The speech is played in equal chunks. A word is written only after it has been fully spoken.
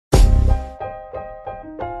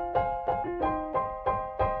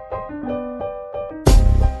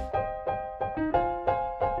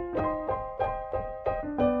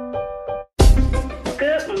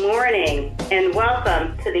and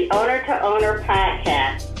welcome to the Owner to Owner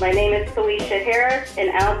podcast. My name is Felicia Harris,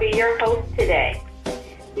 and I'll be your host today.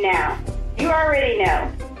 Now, you already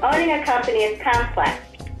know, owning a company is complex.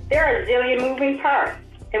 There are a zillion moving parts,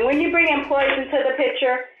 and when you bring employees into the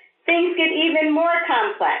picture, things get even more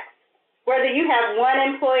complex. Whether you have one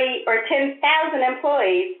employee or 10,000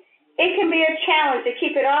 employees, it can be a challenge to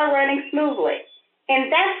keep it all running smoothly.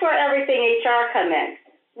 And that's where everything HR comes in.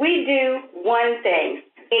 We do one thing,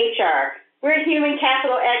 HR. We're human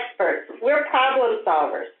capital experts. We're problem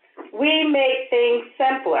solvers. We make things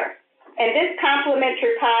simpler. And this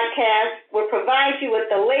complimentary podcast will provide you with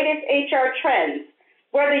the latest HR trends.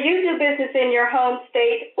 Whether you do business in your home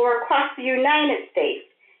state or across the United States,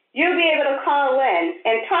 you'll be able to call in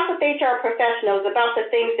and talk with HR professionals about the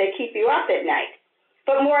things that keep you up at night.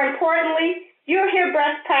 But more importantly, you'll hear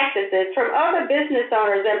best practices from other business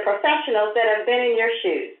owners and professionals that have been in your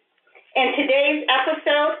shoes. And today's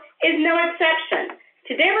episode is no exception.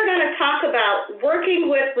 Today we're going to talk about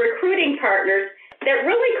working with recruiting partners that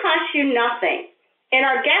really cost you nothing. And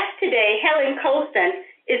our guest today, Helen Colston,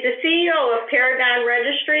 is the CEO of Paragon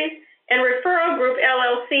Registries and Referral Group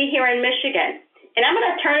LLC here in Michigan. And I'm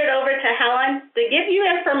going to turn it over to Helen to give you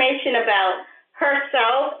information about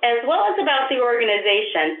herself as well as about the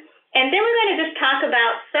organization. And then we're going to just talk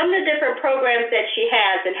about some of the different programs that she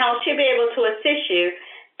has and how she'll be able to assist you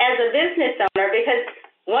as a business owner, because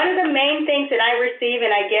one of the main things that I receive and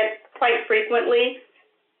I get quite frequently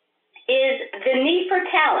is the need for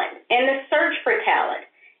talent and the search for talent.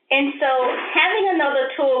 And so having another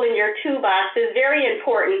tool in your toolbox is very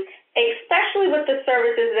important, especially with the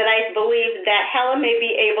services that I believe that Helen may be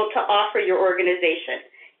able to offer your organization.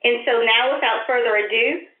 And so now, without further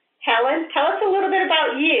ado, Helen, tell us a little bit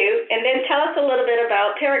about you, and then tell us a little bit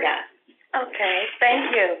about Paragon. Okay, thank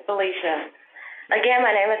you, Felicia. Again,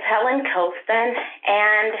 my name is Helen Colston,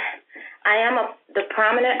 and I am the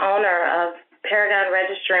prominent owner of Paragon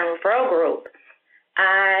Registry and Referral Group.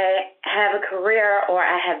 I have a career, or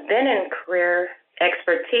I have been in career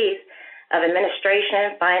expertise of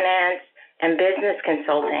administration, finance, and business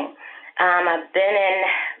consulting. I've been in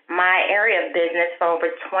my area of business for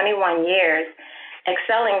over 21 years,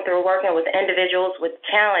 excelling through working with individuals with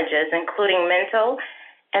challenges, including mental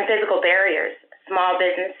and physical barriers, small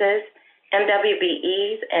businesses,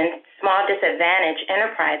 MWBEs, and small disadvantaged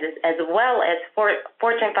enterprises, as well as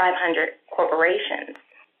Fortune 500 corporations.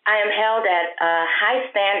 I am held at a high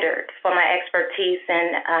standard for my expertise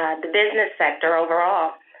in the business sector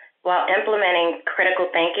overall, while implementing critical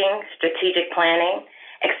thinking, strategic planning,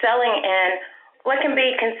 excelling in what can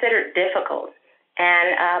be considered difficult,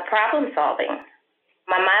 and problem solving.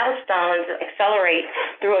 My milestones accelerate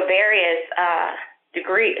through various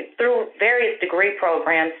degree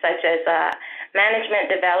programs such as management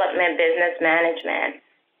development, business management.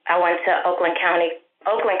 I went to Oakland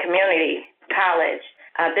Community College,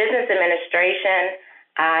 business administration.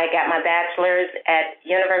 I got my bachelor's at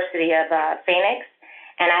University of Phoenix,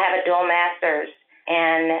 and I have a dual master's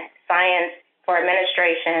in science for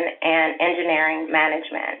administration and engineering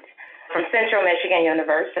management from Central Michigan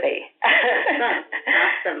University.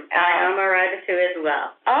 Awesome. I'm a writer too as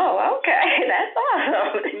well. Oh, okay. That's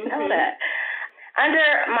awesome. Didn't know that. Under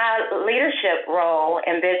my leadership role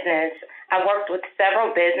in business, I worked with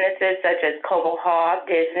several businesses such as Coble Hall,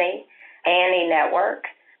 Disney, A&E Network.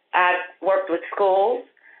 I've worked with schools,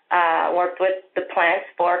 worked with the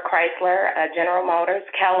plants for Chrysler, General Motors,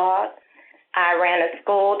 Kellogg. I ran a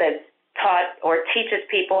school that taught or teaches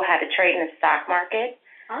people how to trade in the stock market.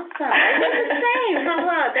 Awesome. I did the same.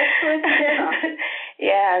 Hello. That's coincidental.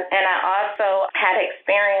 Yeah, and I also had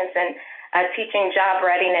experience in teaching job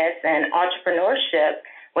readiness and entrepreneurship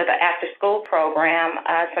with an after-school program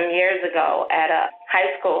some years ago at a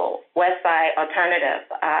high school, Westside Alternative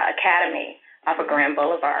Academy off of Grand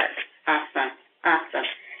Boulevard. Awesome.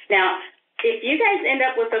 Now, if you guys end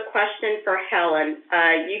up with a question for Helen,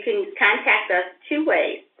 you can contact us two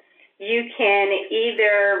ways. You can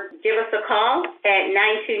either give us a call at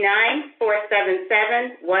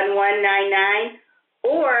 929-477-1199,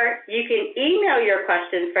 or you can email your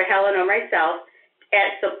questions for Helen or myself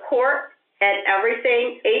at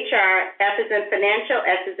support@everythinghr, F as in financial,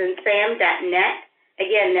 S as in Sam.net.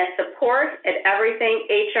 Again, that's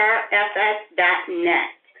support@everythinghrfs.net.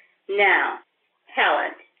 Now,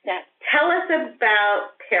 Helen, tell us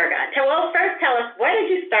about Paragon. First tell us, why did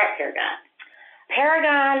you start Paragon?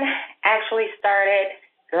 Paragon actually started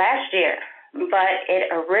last year, but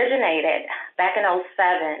it originated back in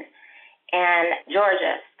 2007 in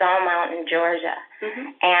Georgia, Stone Mountain, Georgia.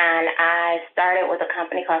 Mm-hmm. And I started with a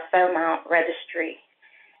company called Fairmount Registry.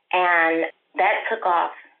 And that took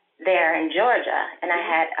off there in Georgia, and I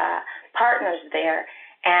had partners there.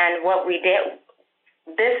 And what we did,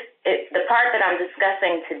 the part that I'm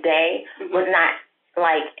discussing today was not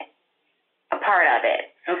like a part of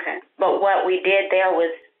it. Okay. But what we did there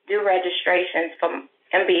was do registrations for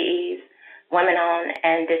MBEs, women-owned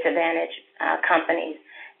and disadvantaged companies.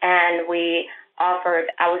 And we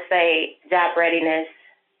offered, I would say, job readiness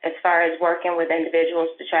as far as working with individuals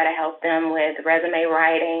to try to help them with resume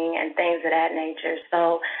writing and things of that nature.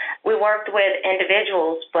 So we worked with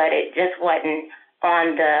individuals, but it just wasn't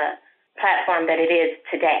on the platform that it is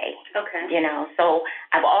today. Okay. So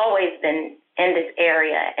I've always been in this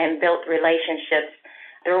area and built relationships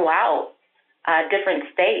throughout different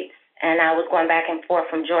states. And I was going back and forth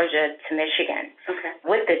from Georgia to Michigan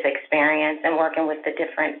with this experience and working with the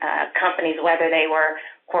different companies, whether they were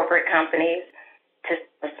corporate companies to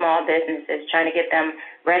small businesses, trying to get them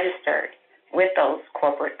registered with those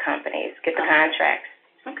corporate companies, get the contracts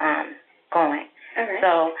going. All right.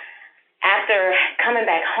 So after coming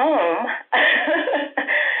back home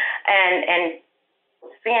and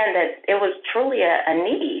seeing that it was truly a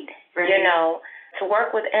need, to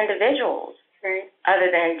work with individuals. Right.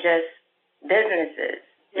 Other than just businesses.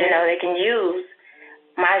 They can use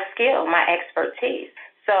my skill, my expertise.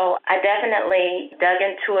 So I definitely dug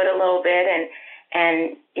into it a little bit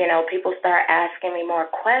and people start asking me more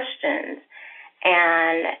questions.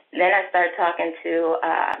 And then I started talking to,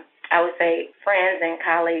 I would say, friends and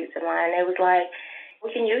colleagues of mine. It was like,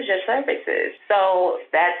 we can use your services. So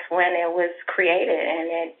that's when it was created,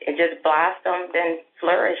 and it just blossomed and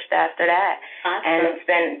flourished after that. Awesome. And it's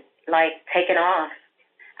been taken off.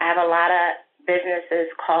 I have a lot of businesses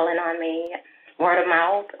calling on me, word of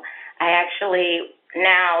mouth. I actually,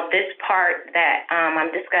 now this part that I'm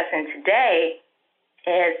discussing today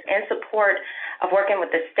is in support of working with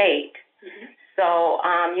the state. So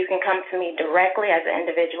you can come to me directly as an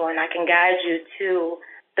individual, and I can guide you to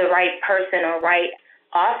the right person or right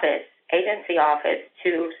office, agency office,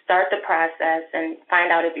 to start the process and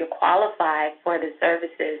find out if you're qualified for the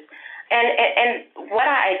services. And what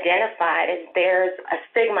I identified is there's a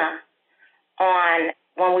stigma on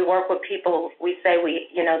when we work with people. We say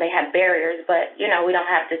they have barriers, but we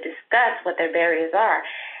don't have to discuss what their barriers are.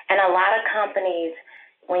 And a lot of companies,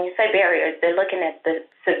 when you say barriers, they're looking at the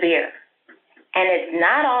severe. And it's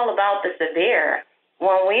not all about the severe.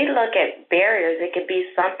 When we look at barriers, it could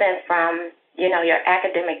be something from your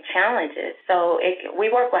academic challenges. So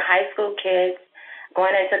we work with high school kids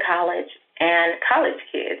going into college and college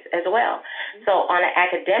kids as well. So on an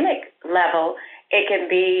academic level, it can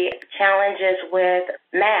be challenges with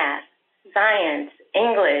math, science,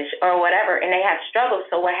 English, or whatever, and they have struggles.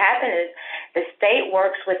 So what happens is the state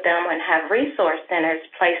works with them and have resource centers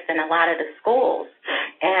placed in a lot of the schools.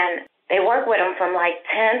 And they work with them from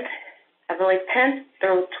 10th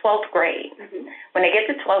through 12th grade. When they get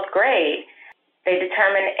to 12th grade, they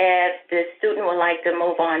determine if the student would like to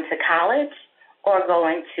move on to college or go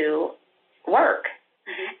into work.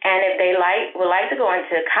 And if they would like to go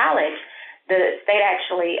into college, the state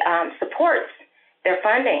actually supports their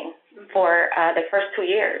funding for the first 2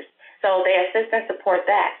 years. So they assist and support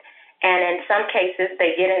that. And in some cases,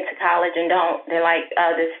 they get into college and don't. They're like,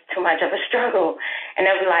 this is too much of a struggle. And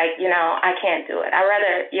they'll be like, I can't do it. I'd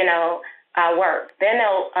rather, work. Then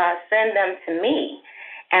they'll send them to me,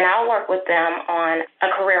 and I'll work with them on a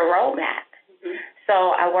career roadmap.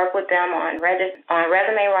 So I work with them on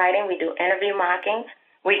resume writing. We do interview mocking.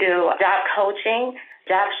 We do job coaching,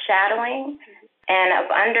 job shadowing. And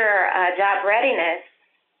under job readiness,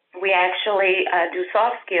 we actually do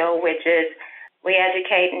soft skill, which is we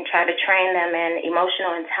educate and try to train them in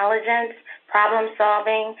emotional intelligence, problem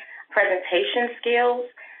solving, presentation skills,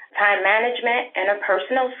 time management,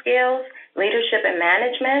 interpersonal skills, leadership and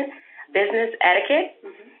management, business etiquette,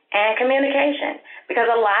 and communication. Because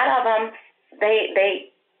a lot of them, they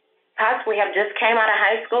possibly have just came out of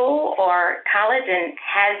high school or college and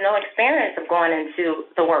has no experience of going into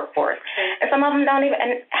the workforce. And some of them don't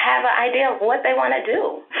even have an idea of what they want to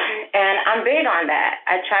do. And I'm big on that.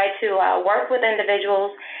 I try to work with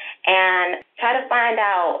individuals and try to find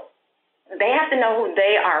out. They have to know who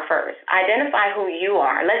they are first. Identify who you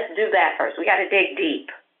are. Let's do that first. We got to dig deep,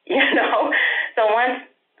 So once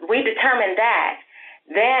we determine that,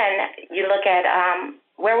 then you look at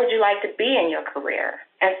where would you like to be in your career?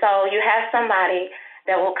 And so you have somebody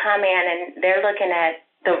that will come in and they're looking at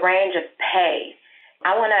the range of pay.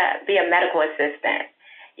 I want to be a medical assistant,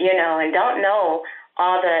 and don't know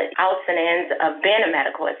all the outs and ins of being a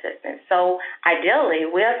medical assistant. So ideally,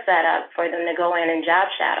 we're set up for them to go in and job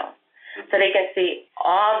shadow, so they can see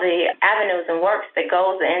all the avenues and works that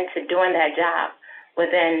goes into doing that job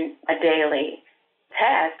within a daily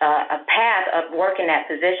test, a path of working that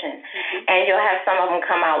position. And you'll have some of them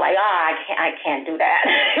come out like, oh, I can't do that.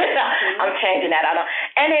 I'm changing that. I don't.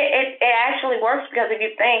 And it actually works, because if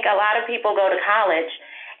you think, a lot of people go to college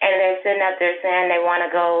and they're sitting up there saying they want to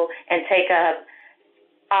go and take up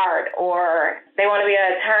art, or they want to be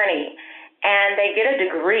an attorney, and they get a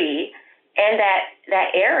degree in that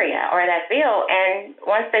area or that field, and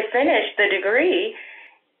once they finish the degree,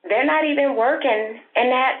 they're not even working in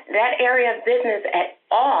that area of business at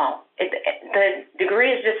all. The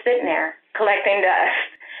degree is just sitting there collecting dust.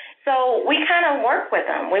 So we kind of work with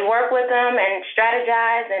them. We work with them and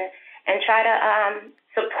strategize and try to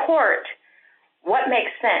support what makes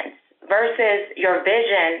sense versus your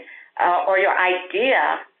vision or your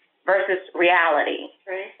idea versus reality.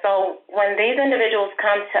 Right. So when these individuals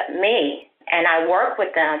come to me and I work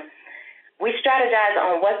with them, we strategize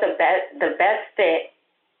on what's the best fit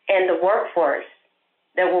in the workforce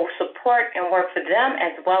that will support and work for them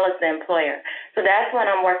as well as the employer. So that's when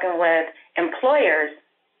I'm working with employers,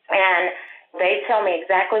 and they tell me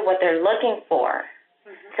exactly what they're looking for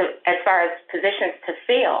as far as positions to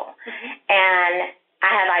fill. And I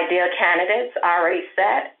have ideal candidates already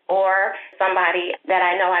set, or somebody that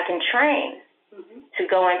I know I can train to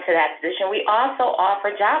go into that position. We also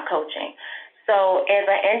offer job coaching. So if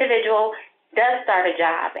an individual does start a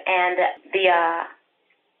job and the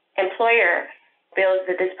employer feels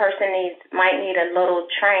that this person might need a little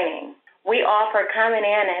training, we offer coming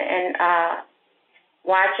in and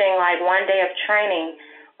watching like one day of training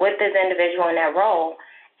with this individual in that role,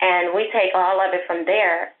 and we take all of it from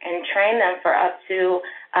there and train them for up to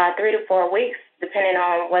 3 to 4 weeks, depending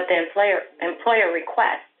on what the employer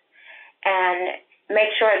requests, and make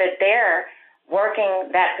sure that they're working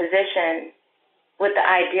that position with the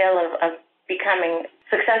ideal of becoming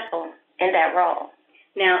successful in that role.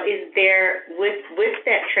 Now, is there, with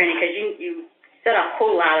that training, because you said a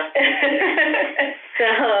whole lot of things, so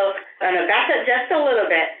I'm going to back up just a little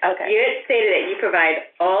bit. Okay. You had stated that you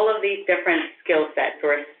provide all of these different skill sets,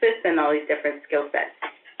 or assist in all these different skill sets.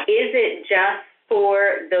 Is it just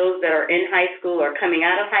for those that are in high school or coming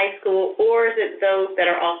out of high school, or is it those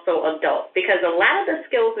that are also adults? Because a lot of the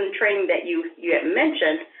skills and training that you had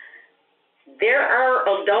mentioned, there are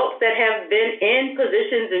adults that have been in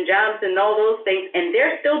positions and jobs and all those things, and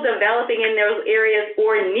they're still developing in those areas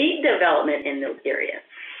or need development in those areas.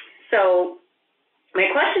 So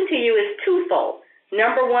my question to you is twofold.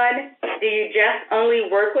 Number one, do you just only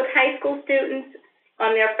work with high school students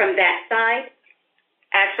on there from that side?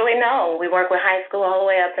 Actually, no. We work with high school all the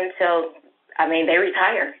way up until, they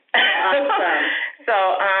retire. Awesome. So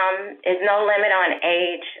it's no limit on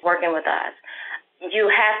age working with us.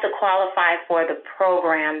 You have to qualify for the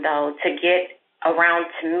program, though, to get around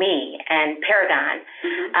to me and Paragon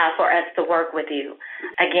for us to work with you.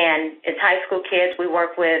 Again, it's high school kids. We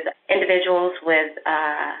work with individuals with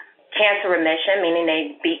cancer remission, meaning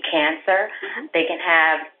they beat cancer. They can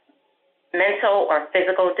have mental or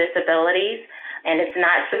physical disabilities, and it's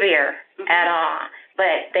not severe at all.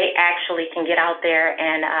 But they actually can get out there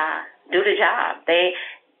and do the job.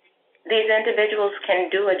 These individuals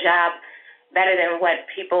can do a job better than what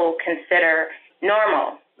people consider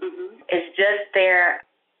normal. It's just there's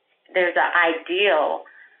an ideal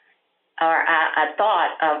or a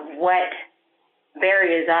thought of what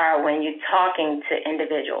barriers are when you're talking to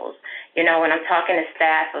individuals. You know, when I'm talking to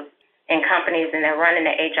staff in companies and they're running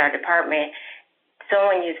the HR department, so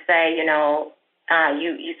when you say,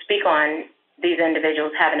 you speak on these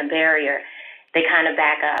individuals having a barrier, they kind of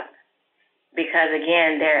back up because,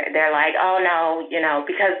 again, they're like, oh, no,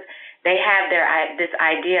 because they have this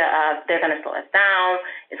idea of they're going to slow us down,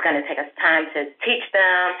 it's going to take us time to teach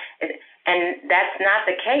them, and that's not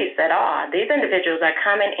the case at all. These individuals are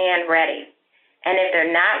coming in ready, and if they're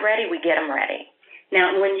not ready, we get them ready.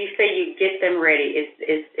 Now, when you say you get them ready,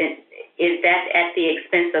 is that at the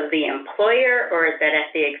expense of the employer, or is that at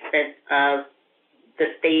the expense of the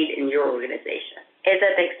state and your organization? It's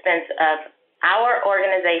at the expense of our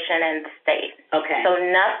organization and the state. Okay. So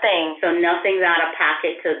nothing's out of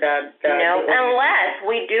pocket to the no, unless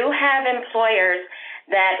we do have employers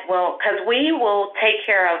that will, because we will take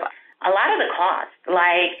care of a lot of the costs.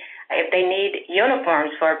 Like if they need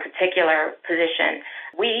uniforms for a particular position,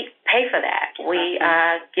 we pay for that. We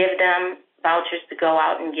give them vouchers to go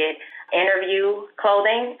out and get interview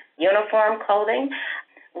clothing, uniform clothing.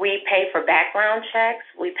 We pay for background checks.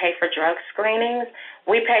 We pay for drug screenings.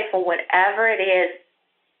 We pay for whatever it is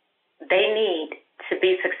they need to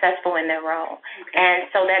be successful in their role. And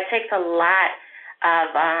so that takes a lot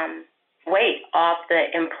of weight off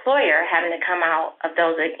the employer having to come out of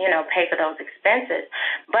those, pay for those expenses.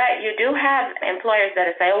 But you do have employers that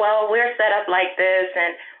say, well, we're set up like this,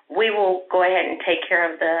 and we will go ahead and take care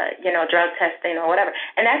of the, drug testing or whatever.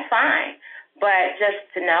 And that's fine. But just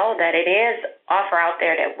to know that it is offer out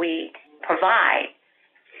there that we provide.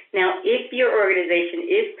 Now, if your organization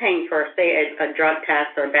is paying for, say, a drug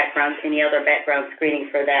test or any other background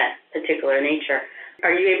screening for that particular nature,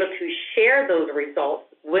 are you able to share those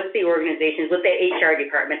results with the organizations, with the HR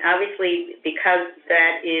department? Obviously, because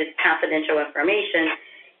that is confidential information,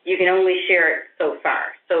 you can only share it so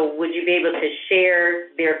far. So would you be able to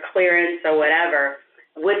share their clearance or whatever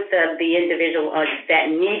with the individual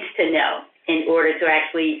that needs to know in order to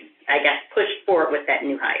actually, push forward with that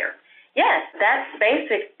new hire? Yes, that's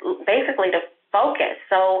basically the focus.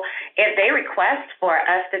 So if they request for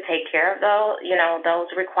us to take care of those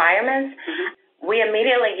requirements, we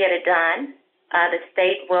immediately get it done. The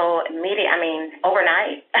state will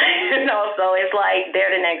overnight. So it's like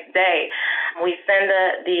they're the next day. We send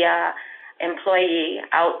the employee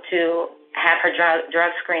out to have her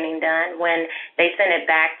drug screening done. When they send it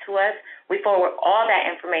back to us, we forward all that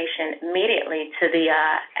information immediately to the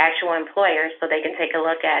actual employer so they can take a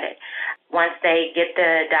look at it. Once they get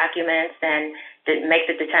the documents and make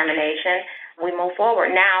the determination, we move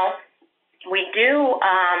forward. Now, we do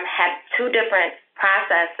have two different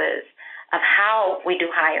processes of how we do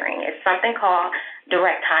hiring. It's something called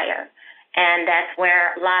direct hire, and that's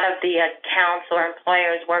where a lot of the accounts or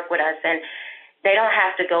employers work with us, and they don't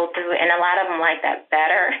have to go through, and a lot of them like that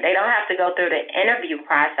better, they don't have to go through the interview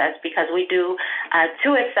process because we do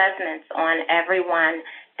 2 assessments on everyone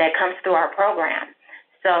that comes through our program.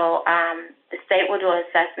 So the state will do an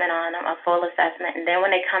assessment on them, a full assessment, and then when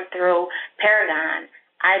they come through Paragon,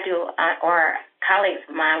 I do, or colleagues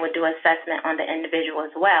of mine would do assessment on the individual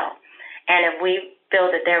as well. And if we feel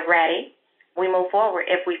that they're ready, we move forward.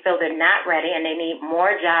 If we feel they're not ready and they need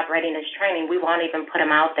more job readiness training, we won't even put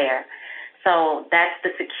them out there. So that's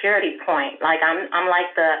the security point. Like I'm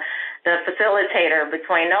like the facilitator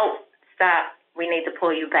between, no, stop, we need to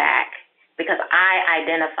pull you back because I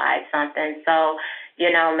identified something. So,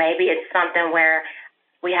 maybe it's something where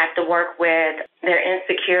we have to work with their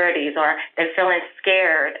insecurities or they're feeling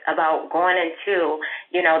scared about going into,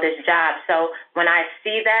 this job. So when I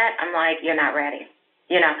see that, I'm like, you're not ready,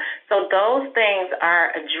 So those things are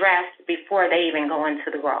addressed before they even go into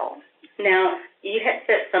the role. Now, you had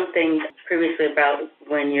said something previously about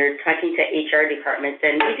when you're talking to HR departments,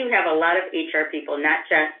 and we do have a lot of HR people, not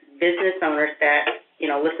just business owners that,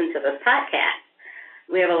 listen to this podcast.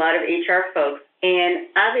 We have a lot of HR folks, and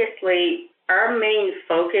obviously our main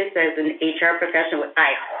focus as an HR professional,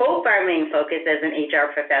 I hope our main focus as an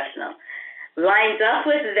HR professional, lines up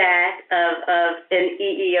with that of an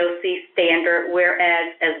EEOC standard,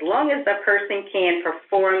 whereas as long as the person can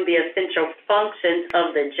perform the essential functions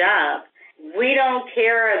of the job, we don't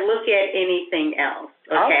care or look at anything else,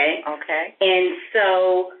 okay? Oh, okay. And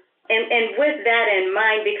so, and with that in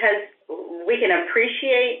mind, because we can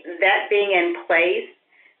appreciate that being in place,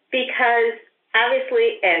 because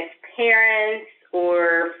obviously as parents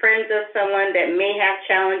or friends of someone that may have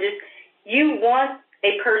challenges, you want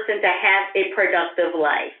a person to have a productive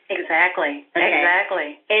life. Exactly. Okay?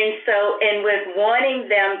 Exactly. And so, and with wanting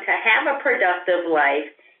them to have a productive life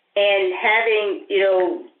and having,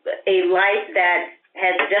 a life that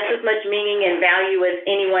has just as much meaning and value as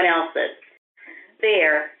anyone else's,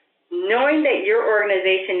 knowing that your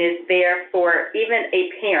organization is there for even a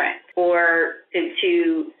parent or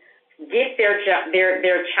to get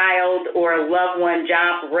their child or loved one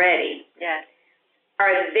job ready. Yes.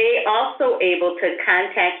 Are they also able to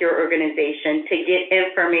contact your organization to get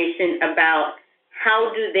information about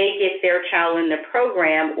how do they get their child in the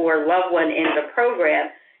program or loved one in the program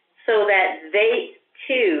so that they,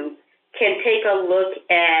 too, can take a look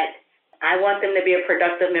at, I want them to be a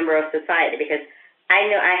productive member of society? Because I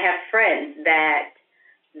know I have friends that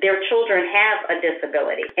their children have a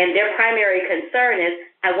disability, and their primary concern is,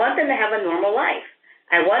 I want them to have a normal life.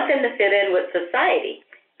 I want them to fit in with society.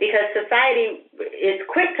 Because society is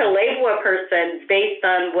quick to label a person based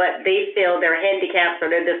on what they feel their handicaps or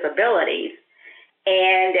their disabilities.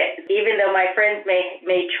 And even though my friends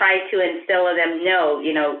may try to instill in them, no,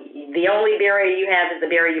 the only barrier you have is the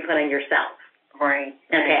barrier you put on yourself. Right.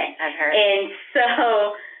 Okay. I've heard. And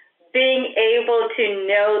so being able to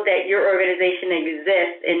know that your organization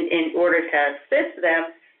exists in order to assist them,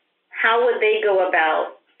 how would they go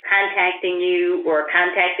about contacting you or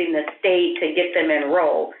contacting the state to get them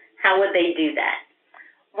enrolled? How would they do that?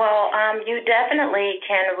 Well, you definitely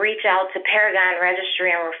can reach out to Paragon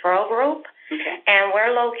Registry and Referral Group, okay. And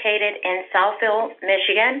we're located in Southfield,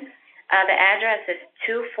 Michigan, The address is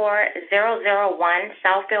 24001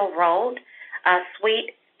 Southfield Road,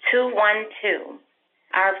 Suite 212.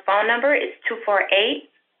 Our phone number is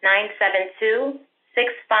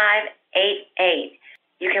 248-972-6588.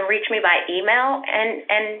 You can reach me by email,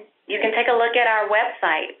 and you can take a look at our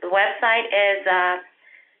website. The website is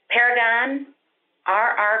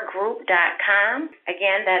ParagonRRGroup.com.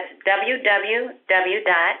 Again, that's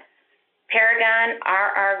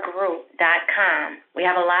www.ParagonRRGroup.com. We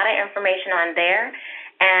have a lot of information on there.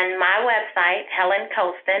 And my website, Helen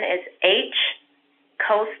Costin, is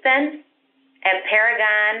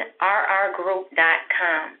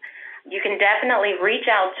hcostin@ParagonRRGroup.com. You can definitely reach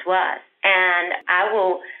out to us, and I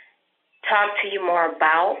will talk to you more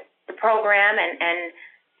about the program and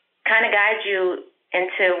kind of guide you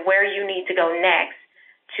into where you need to go next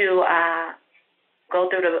to go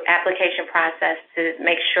through the application process to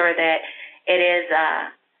make sure that it is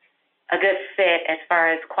a good fit as far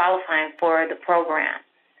as qualifying for the program.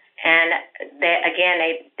 And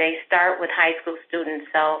they start with high school students,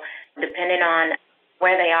 so depending on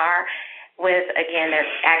where they are with, again, their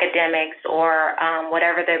academics or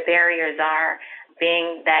whatever their barriers are,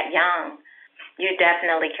 being that young, you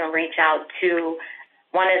definitely can reach out to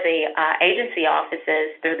one of the agency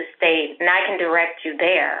offices through the state, and I can direct you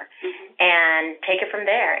there and take it from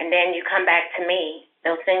there. And then you come back to me.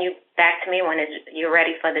 They'll send you back to me when you're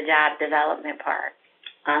ready for the job development part.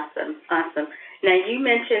 Awesome. Now, you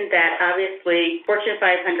mentioned that obviously Fortune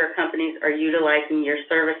 500 companies are utilizing your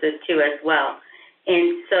services too as well.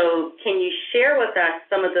 And so can you share with us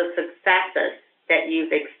some of the successes that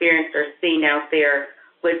you've experienced or seen out there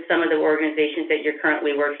with some of the organizations that you're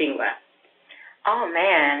currently working with? Oh,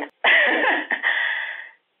 man.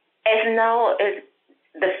 It's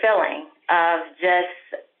the feeling of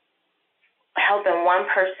just helping one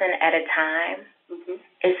person at a time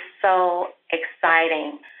is so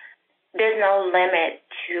exciting. There's no limit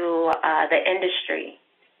to the industry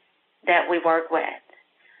that we work with.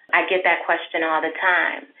 I get that question all the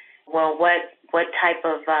time. Well, what type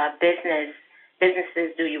of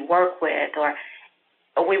businesses do you work with? Or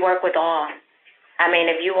we work with all. I mean,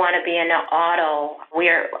 if you want to be in the auto,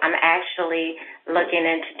 I'm actually looking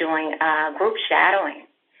into doing group shadowing.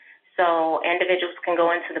 So individuals can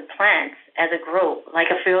go into the plants as a group, like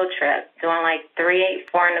a field trip, doing like 3,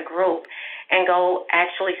 4 in a group, and go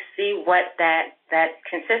actually see what that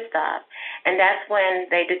consists of. And that's when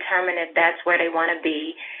they determine if that's where they want to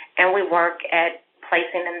be, and we work at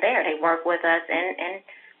placing them there. They work with us and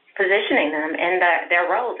positioning them in their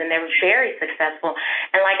roles, and they're very successful.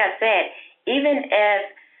 And like I said, even if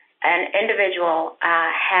an individual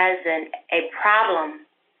has a problem,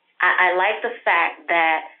 I like the fact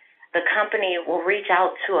that the company will reach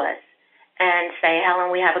out to us and say, Helen,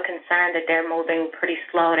 we have a concern that they're moving pretty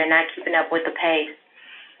slow. They're not keeping up with the pace.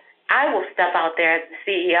 I will step out there as the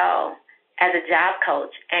CEO, as a job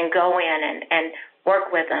coach, and go in and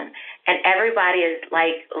work with them. And everybody is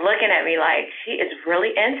like looking at me like, she is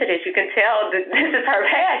really into this. You can tell that this is her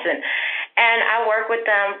passion. And I work with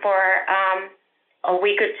them for a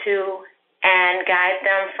week or two and guide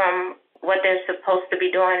them from what they're supposed to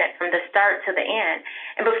be doing from the start to the end.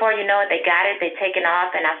 And before you know it, they got it, they've taken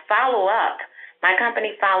off, and I follow up. My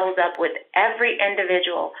company follows up with every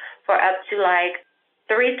individual for up to like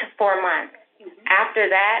 3 to 4 months. After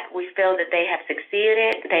that, we feel that they have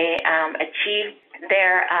succeeded, they achieved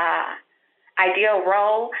their ideal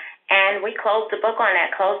role, and we close the book on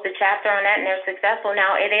that, close the chapter on that, and they're successful.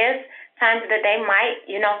 Now, it is times that they might,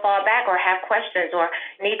 fall back or have questions or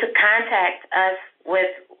need to contact us with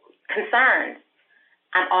concerns.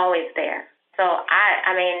 I'm always there. So,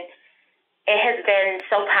 I mean, it has been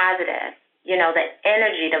so positive, the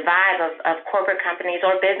energy, the vibe of corporate companies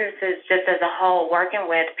or businesses just as a whole working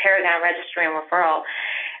with Paragon Registry and Referral.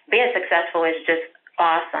 Being successful is just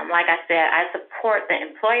awesome. Like I said, I support the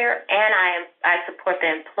employer and I support the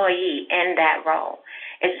employee in that role.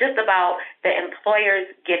 It's just about the employers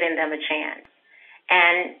giving them a chance.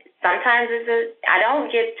 And sometimes I don't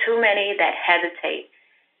get too many that hesitate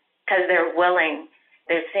because they're willing.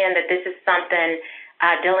 They're seeing that this is something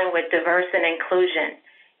dealing with diversity and inclusion.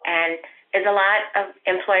 And there's a lot of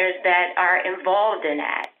employers that are involved in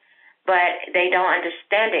that, but they don't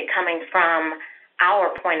understand it coming from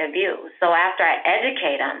our point of view. So after I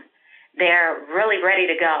educate them, they're really ready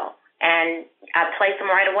to go. And I place them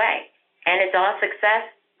right away. And it's all success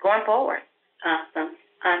going forward. Awesome.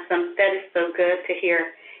 That is so good to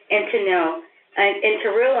hear and to know. And to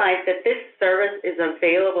realize that this service is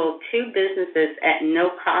available to businesses at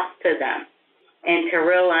no cost to them, and to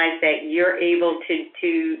realize that you're able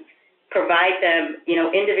to provide them,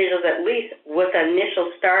 individuals at least with an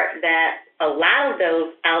initial start that allow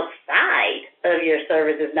those outside your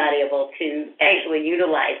service is not able to actually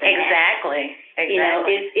utilize it. Exactly. You know,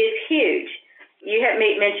 it's huge. You had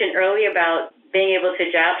mentioned earlier about being able to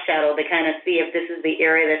job shadow to kind of see if this is the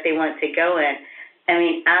area that they want to go in. I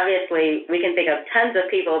mean, obviously, we can think of tons of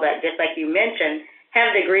people that, just like you mentioned,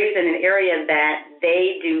 have degrees in an area that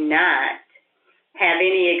they do not have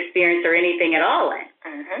any experience or anything at all in,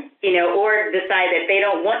 you know, or decide that they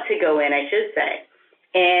don't want to go in, I should say.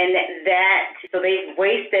 And so they've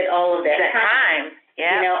wasted all of that time.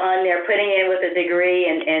 You know, on there, putting in with a degree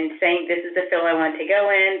and saying, this is the field I want to go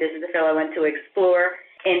in, this is the field I want to explore.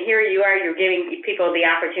 And here you are, you're giving people the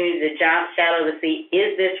opportunity to job shadow to see,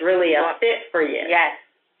 is this really a fit for you? Yes.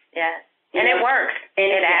 And it works. And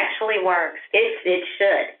it actually works. It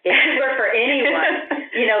should. It should work for anyone,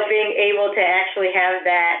 you know, being able to actually have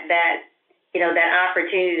that you know, that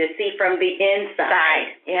opportunity to see from the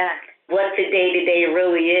inside. What the day-to-day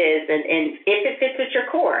really is, and if it fits with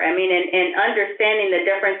your core. I mean, and understanding the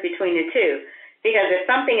difference between the two. Because if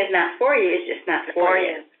something is not for you, it's just not for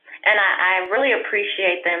you. And I really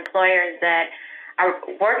appreciate the employers that are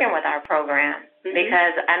working with our program.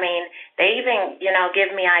 Because, I mean, they even, you know,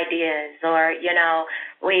 give me ideas, or, you know,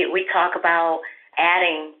 we talk about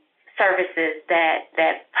adding services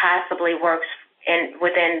that possibly works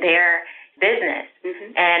within their business.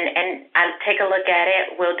 And I take a look at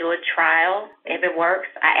it. We'll do a trial. If it works,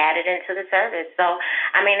 I add it into the service. So,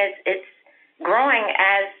 I mean, it's growing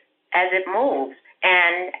as it moves.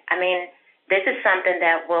 And, I mean, this is something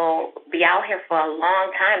that will be out here for a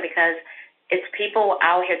long time, because it's people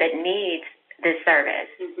out here that need this service,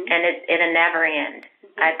 and it'll never end.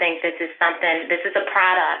 I think this is a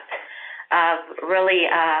product of really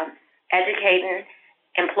educating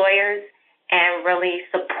employers and really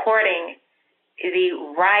supporting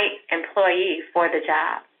the right employee for the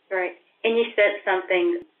job. Right. And you said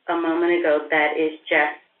something a moment ago that is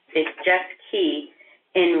just key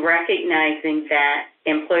in recognizing that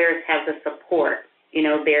employers have the support, you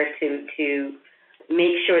know, there to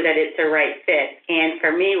make sure that it's the right fit. And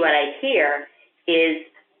for me, what I hear is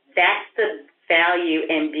that's the value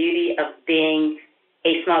and beauty of being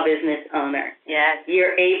a small business owner. Yes.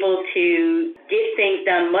 You're able to get things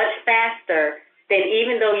done much faster than,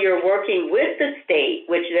 even though you're working with the state,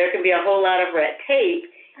 which there can be a whole lot of red tape,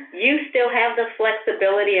 you still have the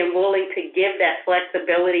flexibility and willing to give that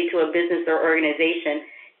flexibility to a business or organization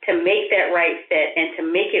to make that right fit and to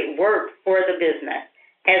make it work for the business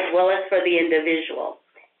as well as for the individual.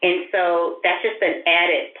 And so that's just an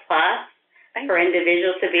added plus for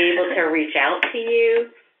individuals to be able to reach out to you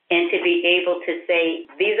and to be able to say,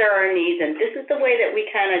 these are our needs, and this is the way that we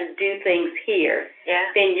kind of do things here.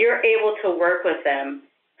 Then you're able to work with them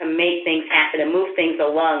to make things happen and move things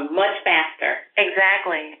along much faster.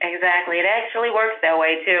 Exactly. It actually works that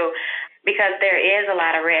way, too, because there is a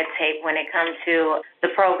lot of red tape when it comes to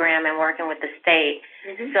the program and working with the state.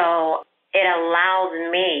 So it allows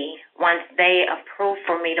me, once they approve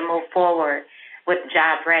for me to move forward with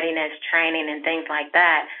job readiness training and things like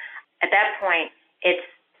that, at that point, it's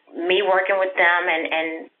me working with them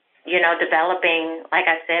and you know, developing, like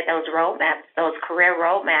I said, those roadmaps, those career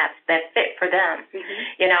roadmaps that fit for them.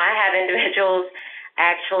 You know, I have individuals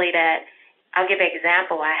actually that, I'll give an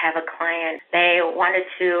example. I have a client, they wanted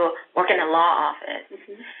to work in the law office,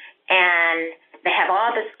 and they have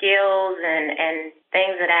all the skills and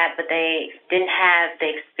things of that, but they didn't have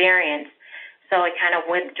the experience. So it kind of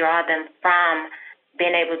withdraw them from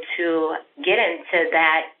being able to get into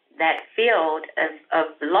that field of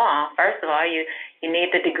law. First of all, you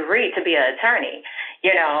need the degree to be an attorney,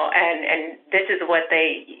 you know, and this is what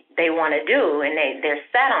they want to do, and they're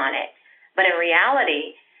set on it. But in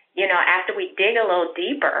reality, you know, after we dig a little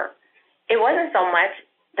deeper, it wasn't so much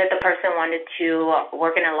that the person wanted to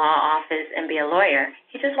work in a law office and be a lawyer.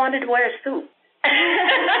 He just wanted to wear a suit.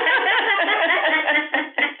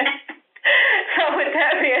 So with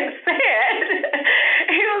that being said,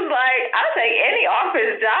 he was like, I'll take any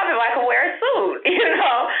office job if I can wear a suit, you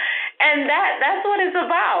know. And that's what it's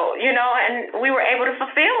about, you know, and we were able to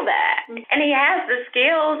fulfill that. And he has the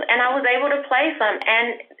skills, and I was able to place him,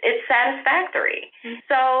 and it's satisfactory.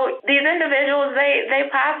 So these individuals, they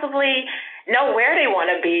possibly know where they want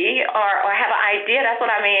to be or have an idea. That's what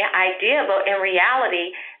I mean, idea. But in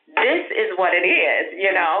reality, this is what it is,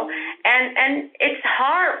 you know. And it's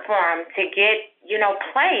hard for them to get, you know,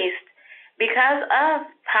 placed because of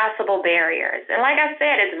possible barriers. And like I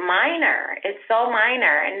said, it's minor. It's so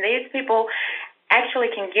minor. And these people actually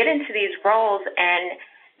can get into these roles and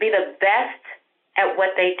be the best at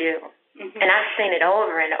what they do. And I've seen it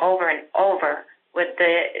over and over and over with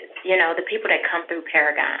the people that come through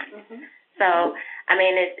Paragon. So, I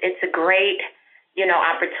mean, it's a great, you know,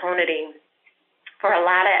 opportunity for a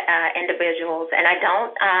lot of individuals, and I'm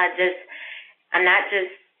not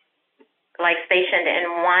just like stationed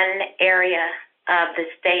in one area of the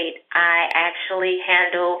state. I actually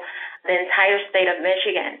handle the entire state of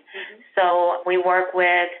Michigan. So we work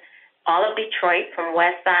with all of Detroit, from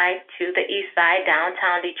west side to the east side,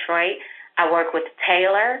 downtown Detroit. I work with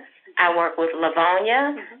Taylor. I work with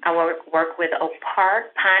Livonia. I work with Oak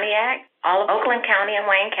Park, Pontiac, all of Oakland County and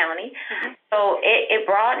Wayne County. So it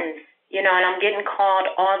broadens, and I'm getting called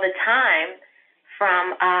all the time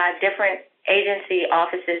from different agency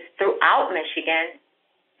offices throughout Michigan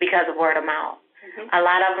because of word of mouth. A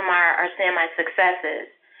lot of them are seeing my successes,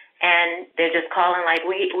 and they're just calling like,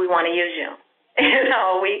 we want to use you.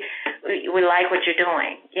 We like what you're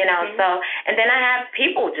doing, So, and then I have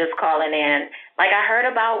people just calling in. Like, I heard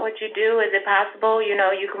about what you do. Is it possible, you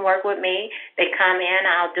can work with me? They come in,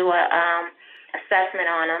 I'll do a assessment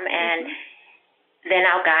on them, and then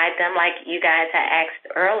I'll guide them like you guys had asked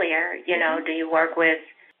earlier, do you work with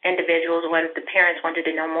individuals when the parents wanted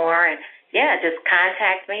to know more? And just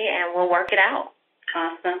contact me and we'll work it out.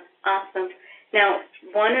 Awesome. Now,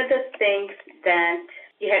 one of the things that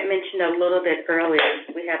you had mentioned a little bit earlier,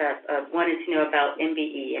 we had wanted to know about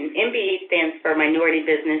MBE, and MBE stands for Minority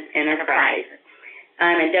Business Enterprise,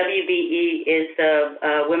 and WBE is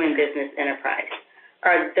the Women Business Enterprise.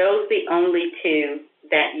 Are those the only two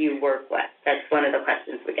that you work with? That's one of the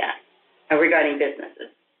questions we got regarding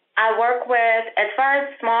businesses. I work with, as far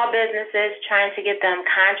as small businesses, trying to get them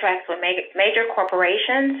contracts with major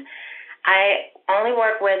corporations. I only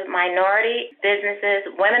work with minority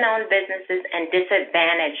businesses, women-owned businesses, and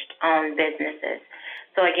disadvantaged-owned businesses.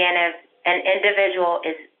 So again, if an individual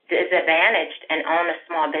is disadvantaged and own a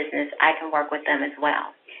small business, I can work with them as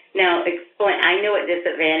well. Now, explain. I know what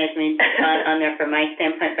disadvantage means on there from my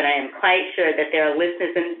standpoint, but I am quite sure that there are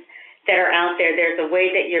listeners that are out there. There's a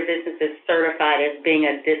way that your business is certified as being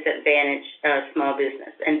a disadvantaged small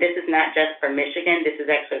business, and this is not just for Michigan. This is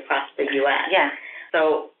actually across the U.S. Yeah.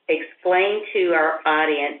 So explain to our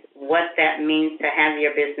audience what that means to have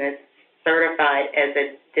your business certified as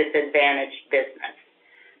a disadvantaged business.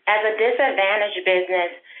 As a disadvantaged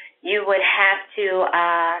business, you would have to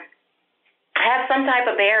have some type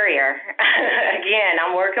of barrier. Again,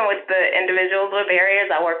 I'm working with the individuals with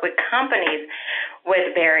barriers. I work with companies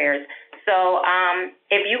with barriers. So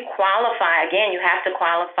if you qualify, again, you have to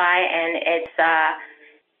qualify, and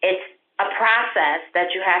it's a process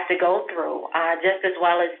that you have to go through, just as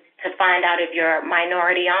well as to find out if you're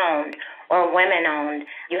minority-owned or women-owned.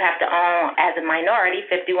 You have to own, as a minority,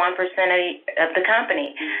 51% of the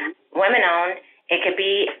company. Women-owned, it could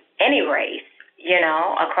be any race,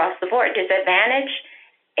 across the board. Disadvantage,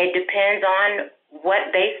 it depends on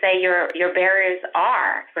what they say your barriers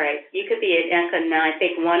are. Right. You could be an economic. I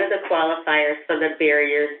think one of the qualifiers for the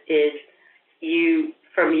barriers is you,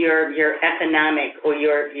 from your economic or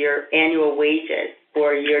your annual wages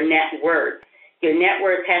or your net worth. Your net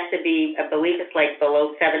worth has to be, I believe it's like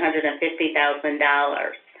below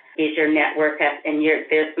 $750,000 is your net worth. And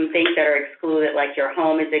there's some things that are excluded, like your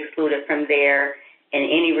home is excluded from there, and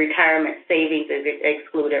any retirement savings is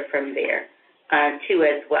excluded from there, too,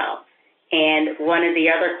 as well. And one of the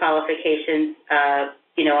other qualifications,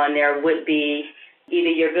 on there would be either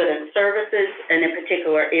your goods and services in a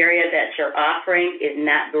particular area that you're offering is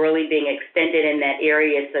not really being extended in that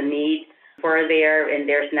area. It's a need for there, and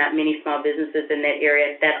there's not many small businesses in that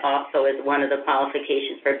area. That also is one of the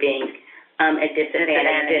qualifications for being a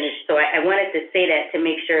disadvantage. So I wanted to say that to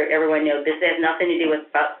make sure everyone knows this has nothing to do with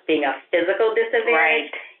being a physical disadvantage.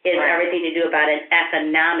 It's everything to do about an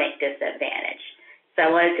economic disadvantage. So I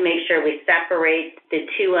wanted to make sure we separate the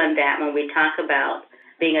two on that when we talk about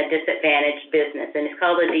being a disadvantaged business, and it's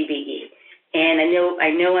called a DBE. And I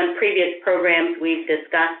know on previous programs we've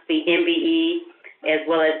discussed the MBE as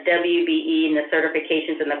well as WBE and the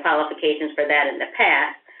certifications and the qualifications for that in the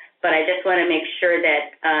past. But I just want to make sure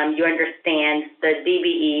that you understand the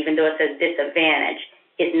DBE, even though it says disadvantage,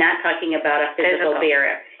 is not talking about a physical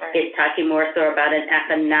barrier. Right. It's talking more so about an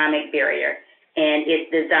economic barrier. And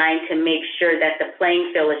it's designed to make sure that the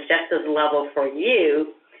playing field is just as level for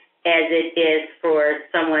you as it is for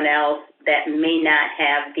someone else that may not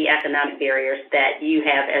have the economic barriers that you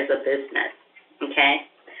have as a business. Okay?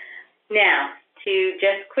 Now, to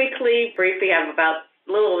just quickly, briefly, have about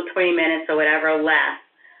a little over 20 minutes or whatever left.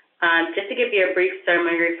 Just to give you a brief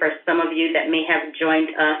summary for some of you that may have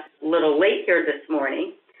joined us a little late here this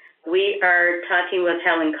morning, we are talking with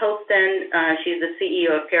Helen Colston. She's the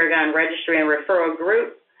CEO of Paragon Registry and Referral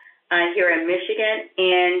Group here in Michigan,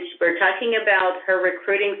 and we're talking about her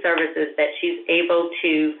recruiting services that she's able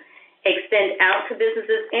to extend out to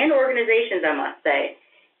businesses and organizations, I must say,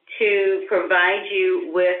 to provide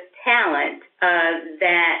you with talent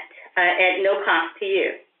that at no cost to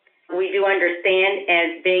you. We do understand,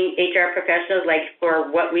 as being HR professionals, like for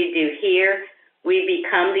what we do here, we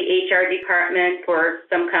become the HR department for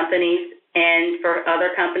some companies, and for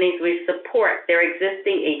other companies, we support their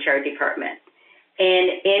existing HR department. And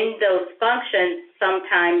in those functions,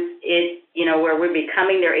 sometimes it's, where we're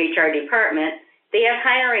becoming their HR department, they have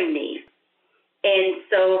hiring needs. And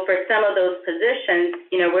so for some of those positions,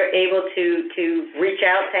 we're able to reach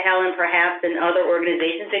out to Helen perhaps and other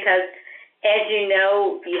organizations because, as you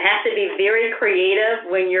know, you have to be very creative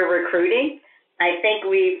when you're recruiting. I think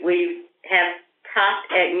we have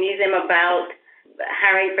talked at Museum about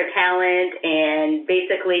hiring for talent and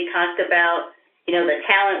basically talked about, the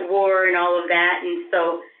talent war and all of that. And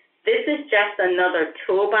so this is just another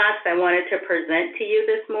toolbox I wanted to present to you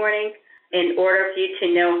this morning in order for you to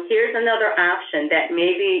know here's another option that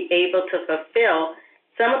may be able to fulfill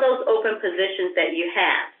some of those open positions that you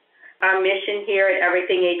have. Our mission here at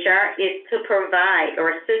Everything HR is to provide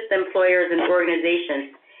or assist employers and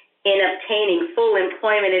organizations in obtaining full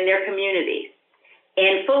employment in their communities.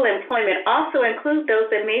 And full employment also includes those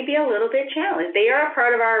that may be a little bit challenged. They are a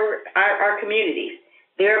part of our communities.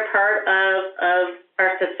 They're a part of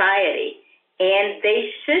our society. And they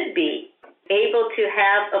should be able to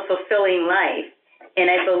have a fulfilling life. And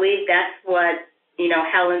I believe that's what,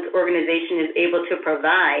 Helen's organization is able to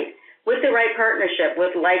provide with the right partnership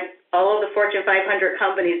with all of the Fortune 500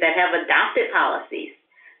 companies that have adopted policies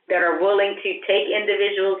that are willing to take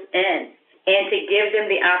individuals in and to give them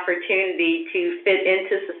the opportunity to fit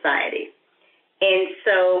into society. And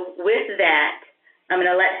so with that, I'm going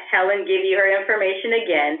to let Helen give you her information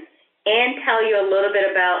again and tell you a little bit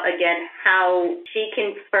about, again, how she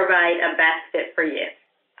can provide a best fit for you.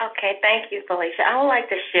 Okay, thank you, Felicia. I would like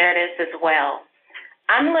to share this as well.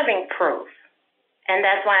 I'm living proof, and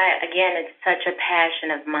that's why, again, it's such a passion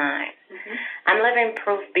of mine. Mm-hmm. I'm living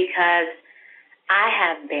proof because I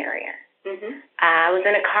have barriers. Mm-hmm. I was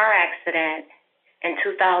in a car accident in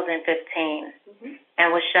 2015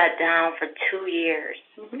 and was shut down for 2 years,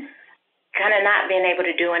 kind of not being able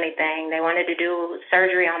to do anything. They wanted to do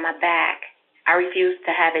surgery on my back. I refused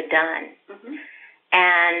to have it done.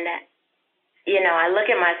 And, I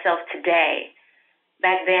look at myself today.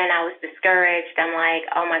 Back then I was discouraged. I'm like,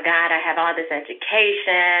 oh, my God, I have all this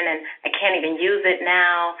education and I can't even use it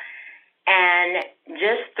now. And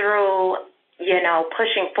just through,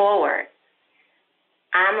 pushing forward,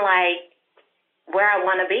 I'm like where I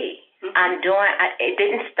want to be. It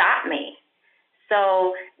didn't stop me.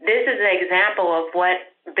 So this is an example of what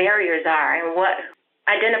barriers are and what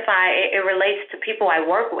it relates to people I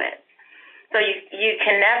work with. So you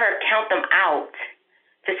can never count them out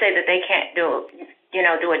to say that they can't do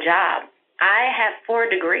a job. I have 4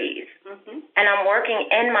 degrees and I'm working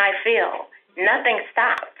in my field. Nothing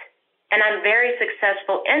stopped. And I'm very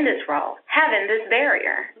successful in this role, having this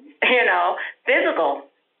barrier, physical,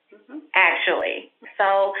 actually.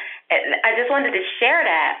 So I just wanted to share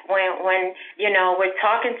that when we're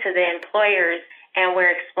talking to the employers and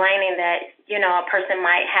we're explaining that, a person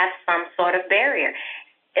might have some sort of barrier.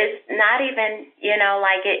 It's not even,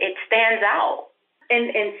 it stands out.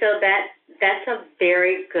 And so that's a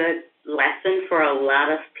very good lesson for a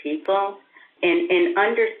lot of people in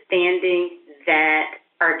understanding that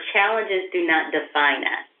our challenges do not define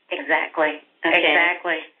us. Exactly. Okay.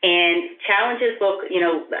 Exactly. And challenges will,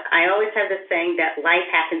 I always have the saying that life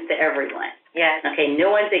happens to everyone. Yes. Okay,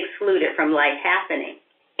 no one's excluded from life happening.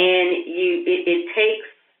 And it takes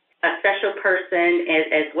a special person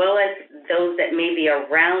as well as those that may be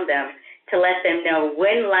around them to let them know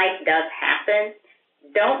when life does happen,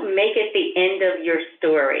 don't make it the end of your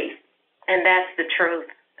story. And that's the truth.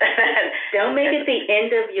 Don't make it the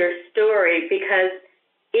end of your story because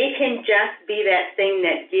it can just be that thing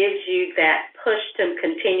that gives you that push to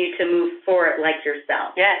continue to move forward like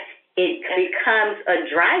yourself. Yes. It becomes a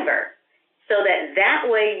driver so that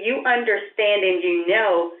way you understand and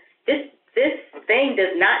this thing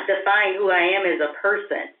does not define who I am as a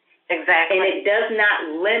person. Exactly. And it does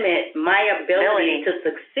not limit my ability to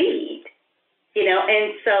succeed.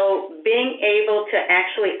 And so being able to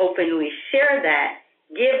actually openly share that,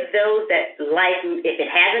 give those that life, if it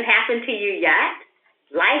hasn't happened to you yet,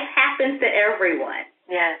 life happens to everyone.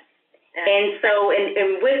 Yes. And so,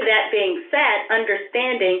 and with that being said,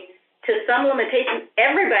 understanding to some limitations,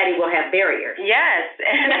 everybody will have barriers. Yes,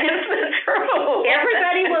 and that's true.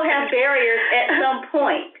 Everybody will have barriers at some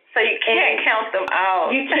point. So you can't count them out.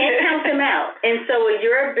 You can't count them out. And so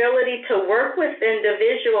your ability to work with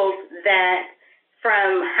individuals that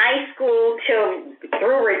from high school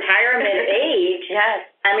through retirement age, yes,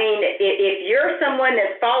 I mean, if you're someone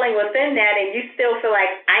that's falling within that and you still feel like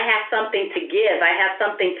I have something to give, I have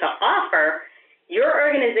something to offer, your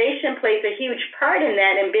organization plays a huge part in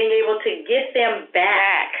that and being able to get them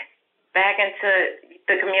back into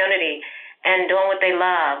the community and doing what they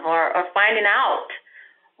love or finding out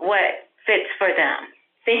what fits for them.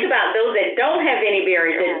 Think about those that don't have any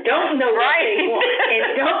barriers, that don't know what they want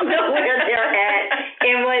and don't know where they're at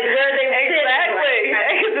and where they're sitting.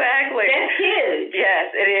 Exactly. That's huge.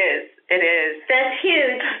 Yes, it is. It is. That's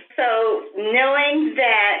huge. So knowing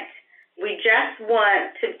that we just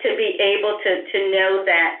want to be able to know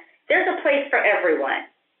that there's a place for everyone.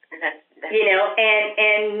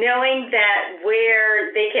 And knowing that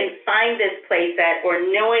where they can find this place at, or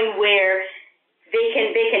knowing where they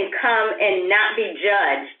can come and not be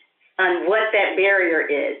judged on what that barrier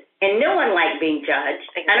is. And no one likes being judged.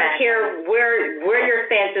 Exactly. I don't care where your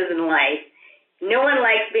stance is in life. No one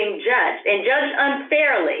likes being judged, and judged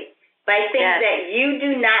unfairly by things that you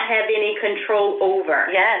do not have any control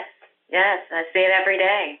over. Yes, I see it every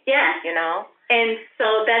day. Yeah. And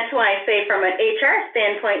so that's why I say from an HR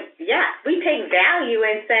standpoint, we take value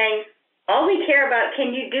in saying, all we care about,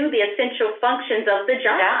 can you do the essential functions of the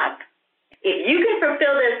job? If you can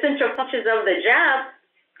fulfill the essential functions of the job,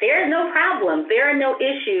 there are no problems, there are no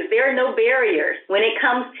issues, there are no barriers when it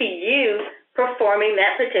comes to you performing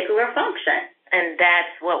that particular function. And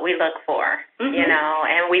that's what we look for,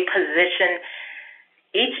 and we position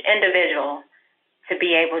each individual to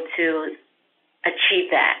be able to achieve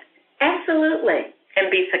that. Absolutely. And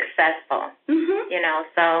be successful.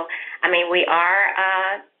 So, we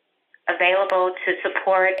are available to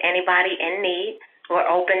support anybody in need. We're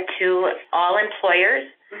open to all employers.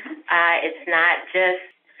 It's not just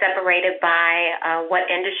separated by what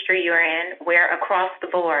industry you're in. We're across the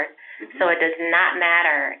board. So it does not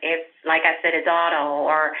matter if, like I said, it's auto,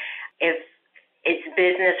 or if it's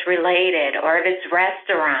business related, or if it's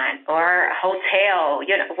restaurant or hotel,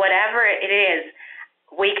 whatever it is,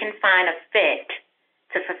 we can find a fit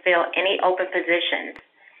to fulfill any open positions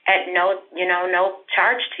at no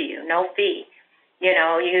charge to you, no fee. You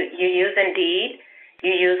use Indeed.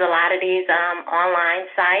 You use a lot of these online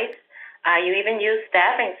sites. You even use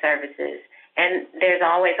staffing services, and there's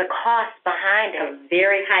always a cost behind it. A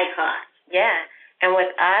very high cost. Yeah, and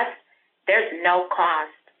with us, there's no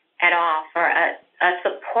cost at all for us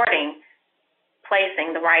supporting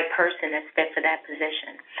placing the right person that's fit for that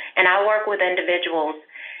position. And I work with individuals,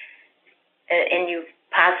 and you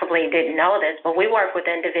possibly didn't know this, but we work with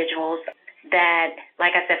individuals that,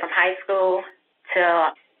 like I said, from high school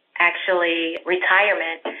to actually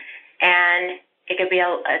retirement, and it could be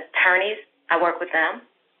attorneys. I work with them.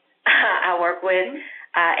 I work with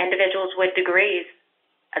individuals with degrees,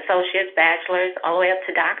 associates, bachelors, all the way up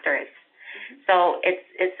to doctorates. So it's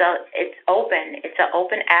open. It's an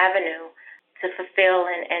open avenue to fulfill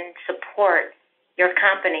and support your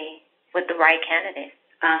company with the right candidate.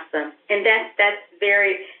 Awesome. And that's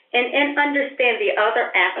very, and understand the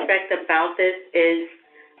other aspect about this is,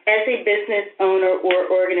 as a business owner or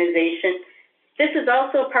organization, this is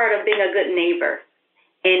also part of being a good neighbor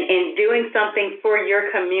and doing something for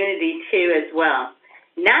your community too as well.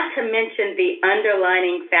 Not to mention the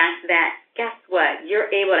underlining fact that, guess what, you're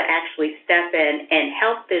able to actually step in and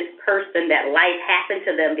help this person that life happened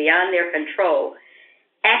to them beyond their control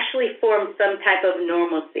actually form some type of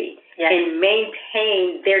normalcy and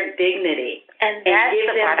maintain their dignity and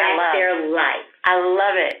give them back their life. I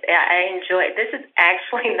love it. I enjoy it. This is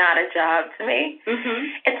actually not a job to me.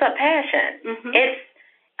 It's a passion.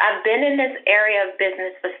 I've been in this area of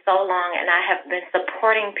business for so long, and I have been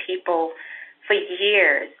supporting people for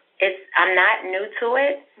years. I'm not new to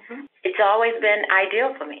it. It's always been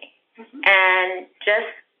ideal for me. And just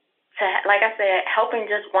to, like I said, helping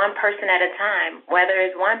just one person at a time, whether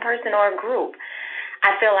it's one person or a group,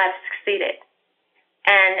 I feel I've succeeded.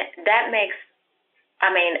 And that makes,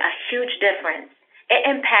 a huge difference. It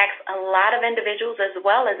impacts a lot of individuals as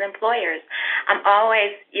well as employers. I'm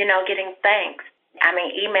always, getting thanks.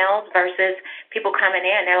 Emails versus people coming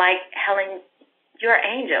in. They're like, Helen, you're an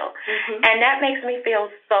angel. And that makes me feel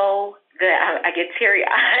so good. I get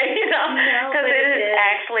teary-eyed, because it is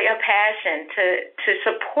actually a passion to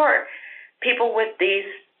support people with these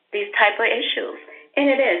type of issues. And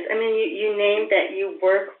it is. You named that you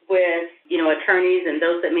work with, attorneys and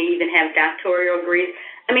those that may even have doctoral degrees.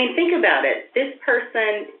 Think about it. This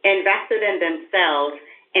person invested in themselves,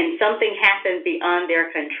 and something happened beyond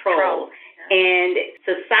their control. And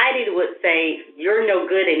society would say, you're no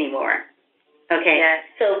good anymore. Okay? Yes.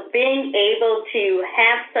 So being able to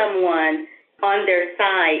have someone on their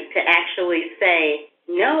side to actually say,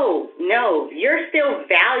 no, you're still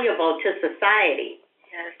valuable to society.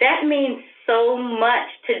 Yes. That means so much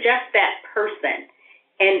to just that person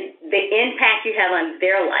and the impact you have on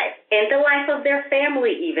their life and the life of their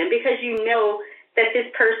family even, because you know that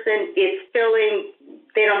this person is feeling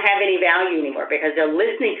they don't have any value anymore because they're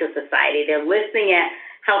listening to society. They're listening at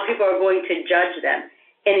how people are going to judge them.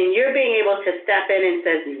 And then you're being able to step in and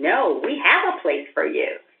says, no, we have a place for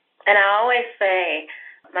you. And I always say,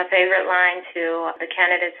 my favorite line to the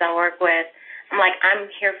candidates I work with, I'm like, I'm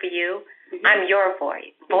here for you. Mm-hmm. I'm your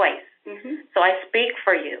voice. Mm-hmm. So I speak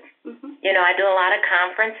for you. Mm-hmm. You know, I do a lot of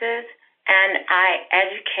conferences, and I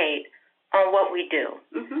educate on what we do.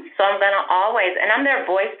 Mm-hmm. So I'm going to always, and I'm their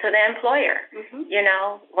voice to the employer. Mm-hmm. You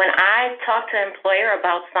know, when I talk to an employer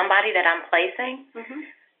about somebody that I'm placing, mm-hmm.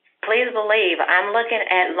 please believe I'm looking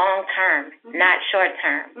at long term, mm-hmm. not short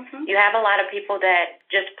term. Mm-hmm. You have a lot of people that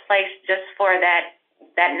just place just for that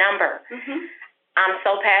number. Mm-hmm. I'm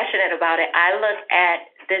so passionate about it. I look at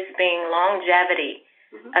this being longevity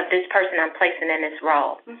mm-hmm. of this person I'm placing in this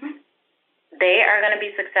role. Mm-hmm. They are going to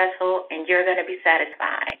be successful, and you're going to be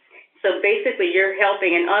satisfied. So basically, you're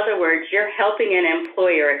helping. In other words, you're helping an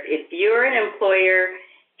employer. If you're an employer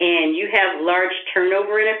and you have large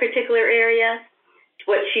turnover in a particular area,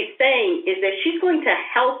 what she's saying is that she's going to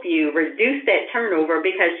help you reduce that turnover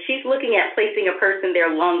because she's looking at placing a person there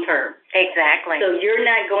long term. Exactly. So you're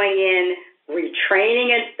not going in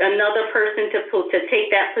retraining another person to take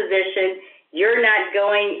that position. You're not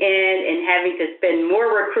going in and having to spend more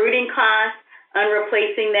recruiting costs on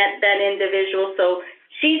replacing that individual. So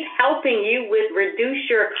she's helping you with reduce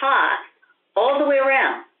your costs all the way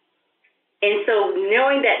around. And so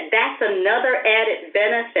knowing that that's another added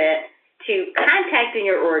benefit to contacting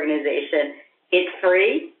your organization, it's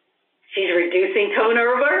free. She's reducing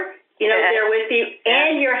turnover. You know, yes. they're with you,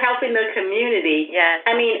 and you're helping the community. Yes.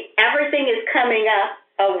 I mean, everything is coming up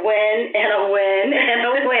a win and a win and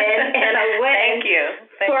a win and a win. Thank you.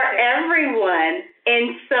 For everyone.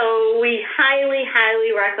 And so we highly, highly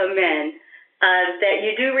recommend that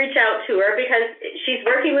you do reach out to her because she's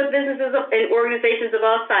working with businesses and organizations of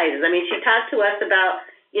all sizes. I mean, she talked to us about,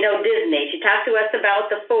 you know, Disney. She talked to us about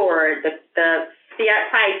the Ford, the Fiat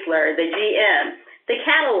Chrysler, the GM, the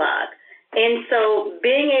catalog. And so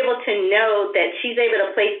being able to know that she's able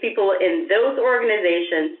to place people in those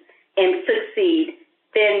organizations and succeed,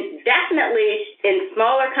 then definitely in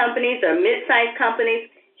smaller companies or mid-sized companies,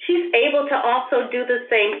 she's able to also do the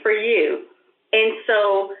same for you. And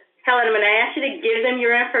so, Helen, I'm going to ask you to give them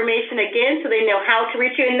your information again so they know how to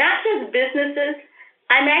reach you. And not just businesses.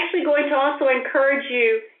 I'm actually going to also encourage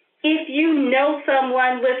you, if you know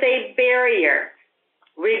someone with a barrier,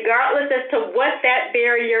 regardless as to what that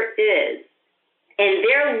barrier is, and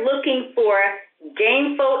they're looking for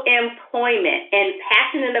gainful employment and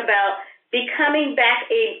passionate about becoming back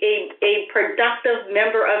a productive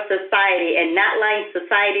member of society and not letting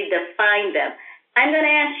society define them, I'm going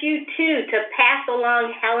to ask you, too, to pass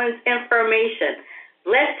along Helen's information.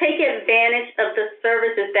 Let's take advantage of the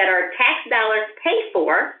services that our tax dollars pay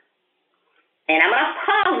for. And I'm going to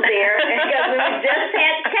pause there because we just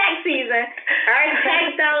had tax season. Our tax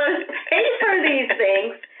dollars pay for these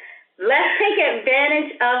things. Let's take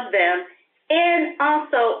advantage of them and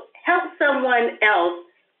also help someone else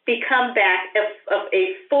become back a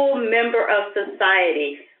full member of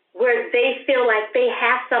society where they feel like they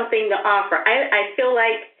have something to offer. I feel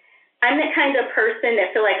like I'm the kind of person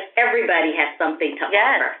that feel like everybody has something to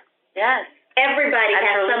offer. Yes. Everybody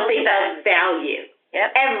has something of value. Yep.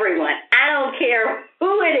 Everyone. I don't care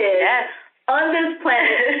who it is. Yes. On this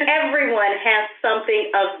planet, everyone has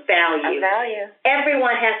something of value.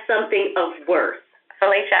 Everyone has something of worth.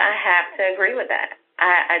 Felicia, I have to agree with that.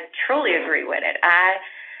 I truly agree with it.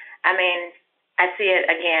 I mean, I see it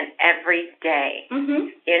again every day. Mm-hmm.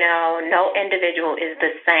 You know, no individual is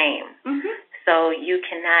the same. Mm-hmm. So you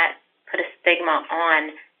cannot put a stigma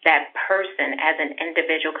on that person as an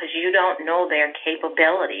individual because you don't know their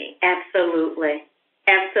capability. Absolutely.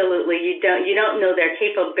 Absolutely. You don't know their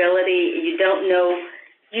capability. You don't know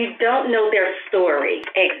their story.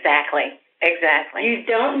 Exactly. You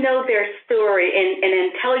don't know their story, and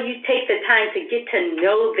until you take the time to get to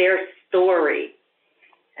know their story,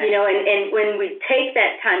 you know, and when we take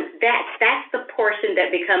that time, that's the portion that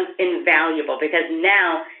becomes invaluable because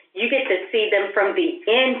now you get to see them from the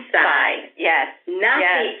inside. Yes. Not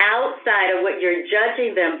the outside of what you're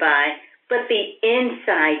judging them by, but the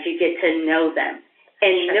inside you get to know them.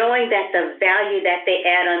 And knowing that the value that they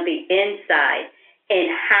add on the inside and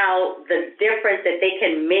how the difference that they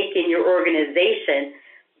can make in your organization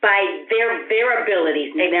by their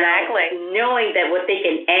abilities. Exactly. Knowing that what they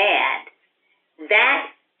can add, that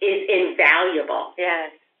is invaluable. Yes.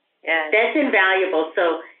 That's invaluable.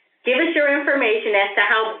 So Give us your information as to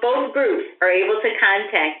how both groups are able to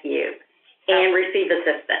contact you and receive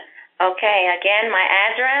assistance. Okay, again, my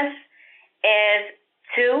address is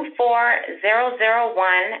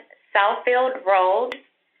 24001 Southfield Road,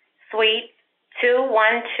 Suite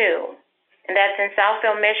 212, and that's in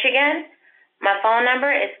Southfield, Michigan. My phone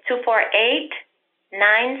number is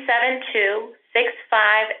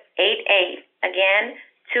 248-972-6588. Again,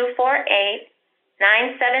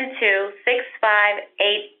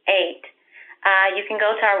 248-972-6588. You can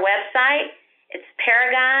go to our website. It's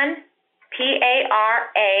Paragon,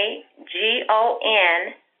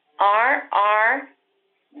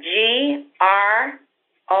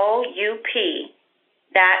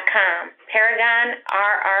 ParagonRRGroup.com.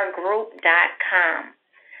 ParagonRRGroup.com.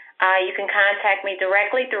 You can contact me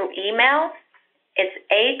directly through email. It's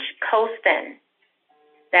hcostin.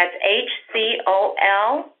 That's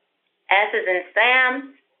HCOL. S as in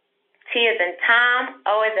Sam, T as in Tom,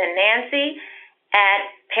 O as in Nancy, at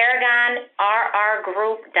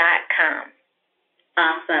ParagonRRGroup.com.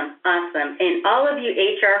 Awesome. And all of you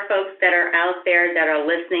HR folks that are out there that are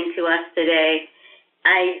listening to us today,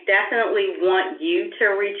 I definitely want you to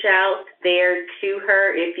reach out there to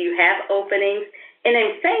her if you have openings. And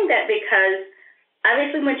I'm saying that because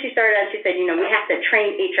obviously when she started out, she said, we have to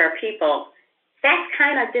train HR people. That's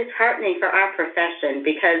kind of disheartening for our profession,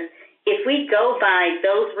 because if we go by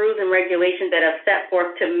those rules and regulations that are set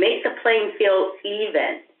forth to make the playing field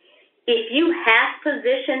even, if you have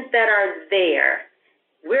positions that are there,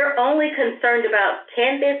 we're only concerned about,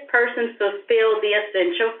 can this person fulfill the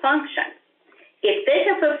essential functions? If they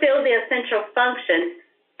can fulfill the essential functions,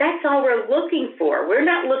 that's all we're looking for. We're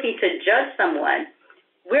not looking to judge someone.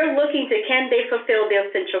 We're looking to, can they fulfill the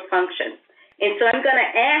essential functions? And so I'm going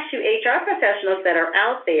to ask you HR professionals that are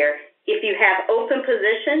out there, if you have open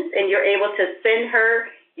positions and you're able to send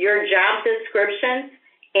her your job descriptions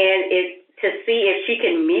to see if she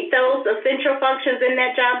can meet those essential functions in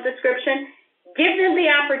that job description, give them the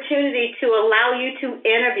opportunity to allow you to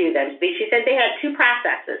interview them. She said they had two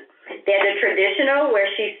processes. They had the traditional, where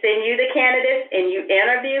she sends you the candidates and you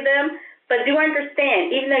interview them. But do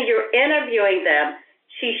understand, even though you're interviewing them,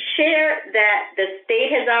 she shared that the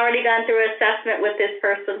state has already gone through an assessment with this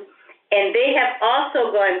person, and they have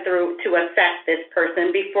also gone through to assess this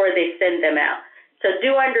person before they send them out. So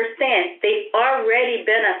do understand, they've already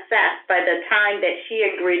been assessed by the time that she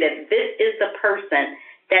agreed that this is the person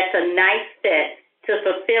that's a nice fit to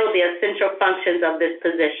fulfill the essential functions of this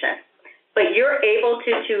position. But you're able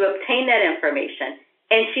to obtain that information,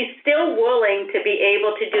 and she's still willing to be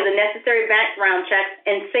able to do the necessary background checks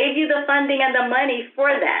and save you the funding and the money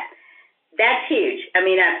for that. That's huge. I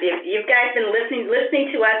mean, if you guys been listening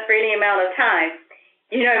to us for any amount of time,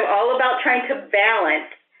 I'm all about trying to balance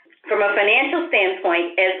from a financial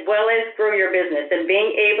standpoint as well as grow your business, and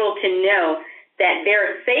being able to know that there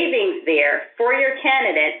are savings there for your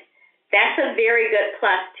candidates. That's a very good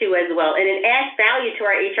plus too as well, and it adds value to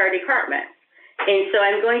our HR department. And so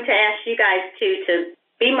I'm going to ask you guys to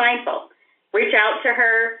be mindful. Reach out to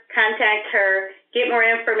her, contact her, get more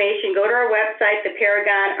information. Go to our website,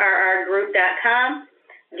 theParagonRRGroup.com.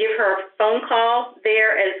 Give her a phone call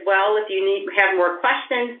there as well if you have more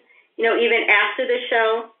questions, even after the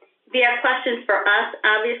show. If you have questions for us,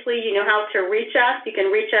 obviously you know how to reach us. You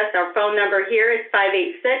can reach us. Our phone number here is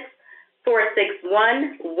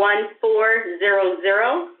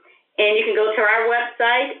 586-461-1400. And you can go to our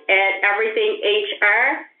website at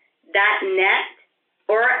everythinghr.net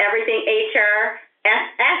or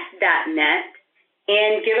everythinghrss.net,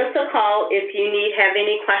 and give us a call if you have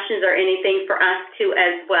any questions or anything for us too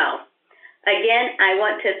as well. Again, I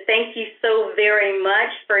want to thank you so very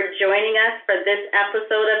much for joining us for this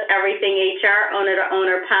episode of Everything HR Owner to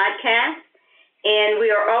Owner podcast. And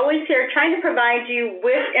we are always here trying to provide you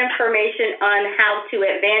with information on how to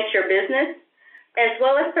advance your business, as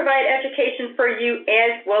well as provide education for you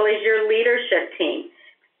as well as your leadership team.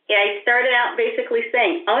 I started out basically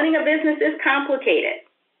saying owning a business is complicated.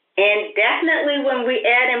 And definitely when we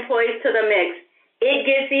add employees to the mix, it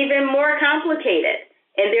gets even more complicated.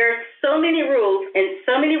 And there are so many rules and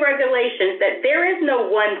so many regulations that there is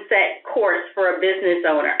no one set course for a business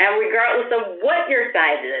owner. And regardless of what your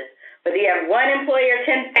size is, whether you have 1 employee or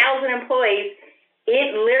 10,000 employees,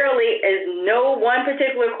 it literally is no one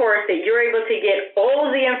particular course that you're able to get all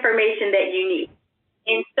of the information that you need.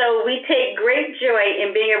 And so we take great joy in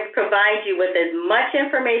being able to provide you with as much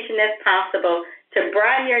information as possible to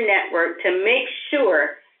broaden your network, to make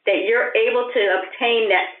sure that you're able to obtain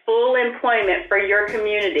that full employment for your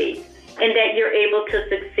community and that you're able to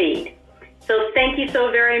succeed. So thank you so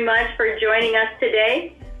very much for joining us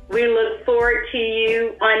today. We look forward to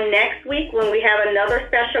you on next week when we have another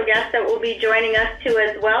special guest that will be joining us too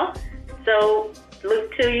as well. So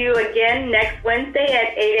look to you again next Wednesday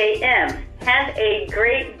at 8 a.m. Have a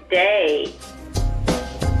great day.